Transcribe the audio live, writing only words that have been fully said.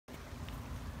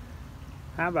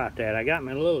How about that? I got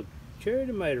my little cherry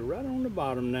tomato right on the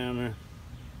bottom down there.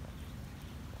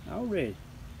 Already.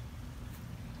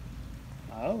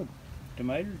 Oh,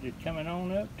 tomatoes are coming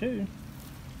on up too.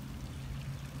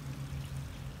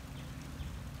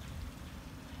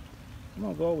 I'm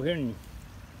gonna go over here and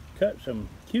cut some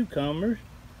cucumbers,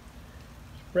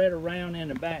 spread around in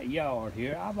the backyard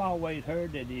here. I've always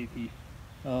heard that if you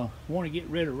want to get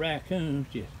rid of raccoons,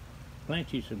 just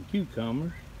plant you some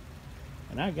cucumbers.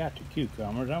 And I got the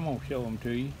cucumbers. I'm gonna show them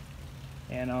to you.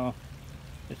 And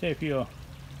they say if you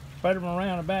spread them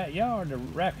around the backyard, the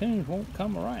raccoons won't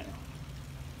come around.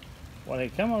 Well, they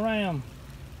come around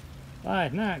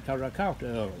last night because I caught the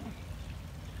other one.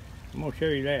 I'm gonna show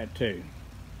you that too.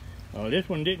 This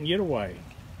one didn't get away,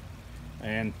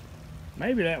 and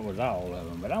maybe that was all of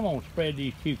them, but I'm gonna spread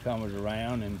these cucumbers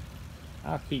around and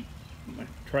I'll keep my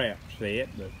trap set.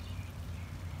 But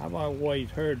I've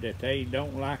always heard that they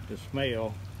don't like the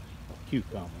smell of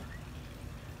cucumbers.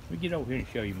 Let me get over here and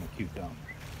show you my cucumbers.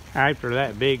 After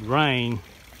that big rain,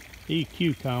 these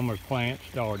cucumber plants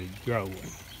started growing.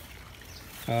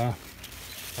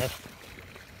 That's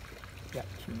got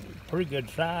some pretty good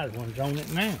sized ones on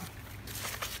it now.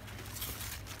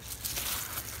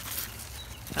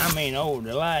 I mean, over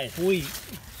the last week.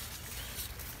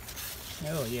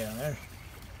 Oh yeah, there's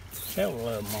several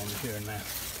of them on here now.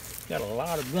 Got a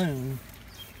lot of bloom.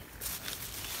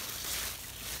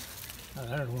 Oh,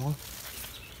 there's one.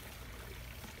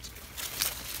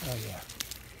 Oh yeah.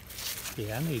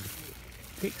 Yeah, I need to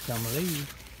pick some of these.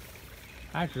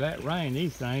 After that rain,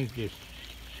 these things just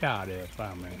shot up.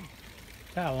 I mean,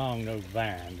 how long those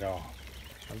vines are.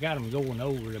 I've got them going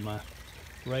over to my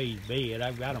raised bed.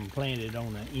 I've got them planted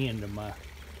on the end of my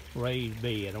raised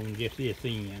bed on just this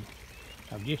end.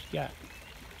 I've just got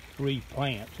 3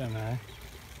 plants in there,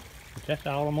 but that's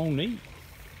all I'm gonna need.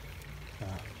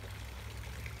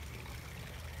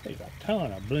 There's a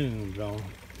ton of blooms on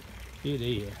them. It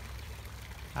is.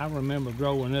 I remember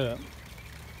growing up,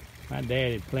 my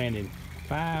dad had planted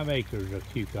 5 acres of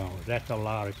cucumbers. That's a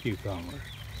lot of cucumbers.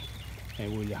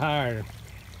 And we hired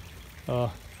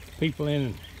people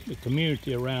in the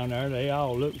community around there. They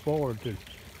all look forward to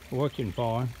working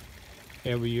for him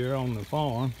every year on the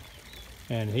farm,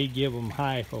 and he'd give them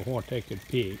half of what they could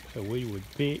pick. So we would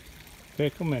pick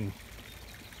them and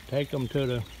take them to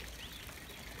the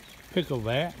pickle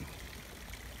vat,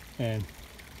 and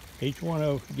each one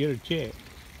of us would get a check.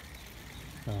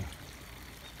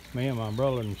 Me and my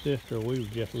brother and sister, we was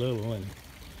just little, and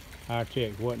our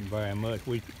check wasn't very much.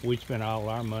 We spent all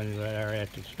our money there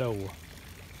at the store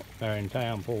there in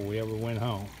town before we ever went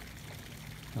home.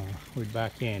 We'd buy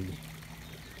candy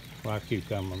for our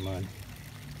cucumber money.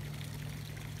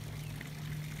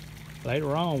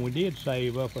 Later on, we did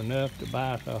save up enough to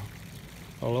buy us a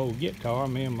little guitar.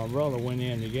 Me and my brother went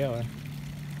in together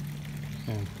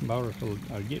and bought us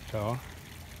a guitar.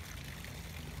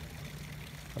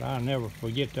 But I'll never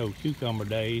forget those cucumber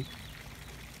days.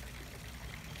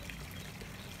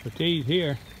 But these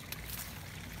here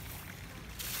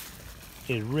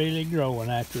is really growing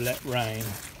after that rain.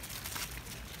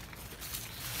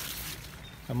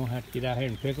 I'm gonna have to get out here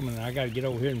and pick them, and I gotta get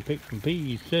over here and pick some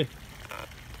peas too.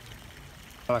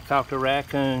 I caught the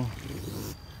raccoon,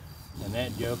 and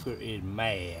that joker is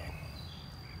mad.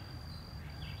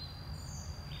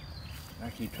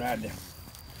 Like he tried to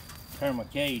turn my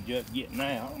cage up getting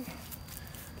out.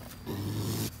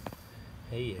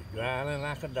 He is growling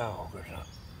like a dog or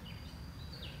something.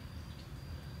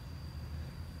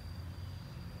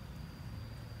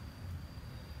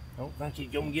 Don't think he's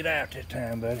gonna get out this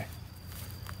time, buddy.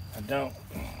 I don't.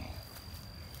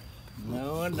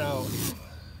 No, I don't.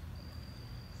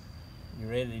 You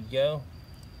ready to go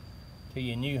to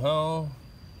your new home?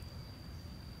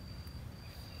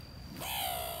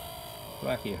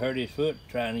 Like he hurt his foot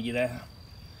trying to get out.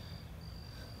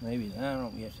 Maybe, I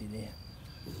don't guess he did.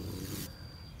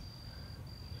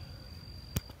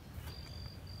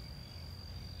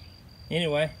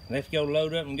 Anyway, let's go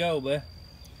load up and go, bud.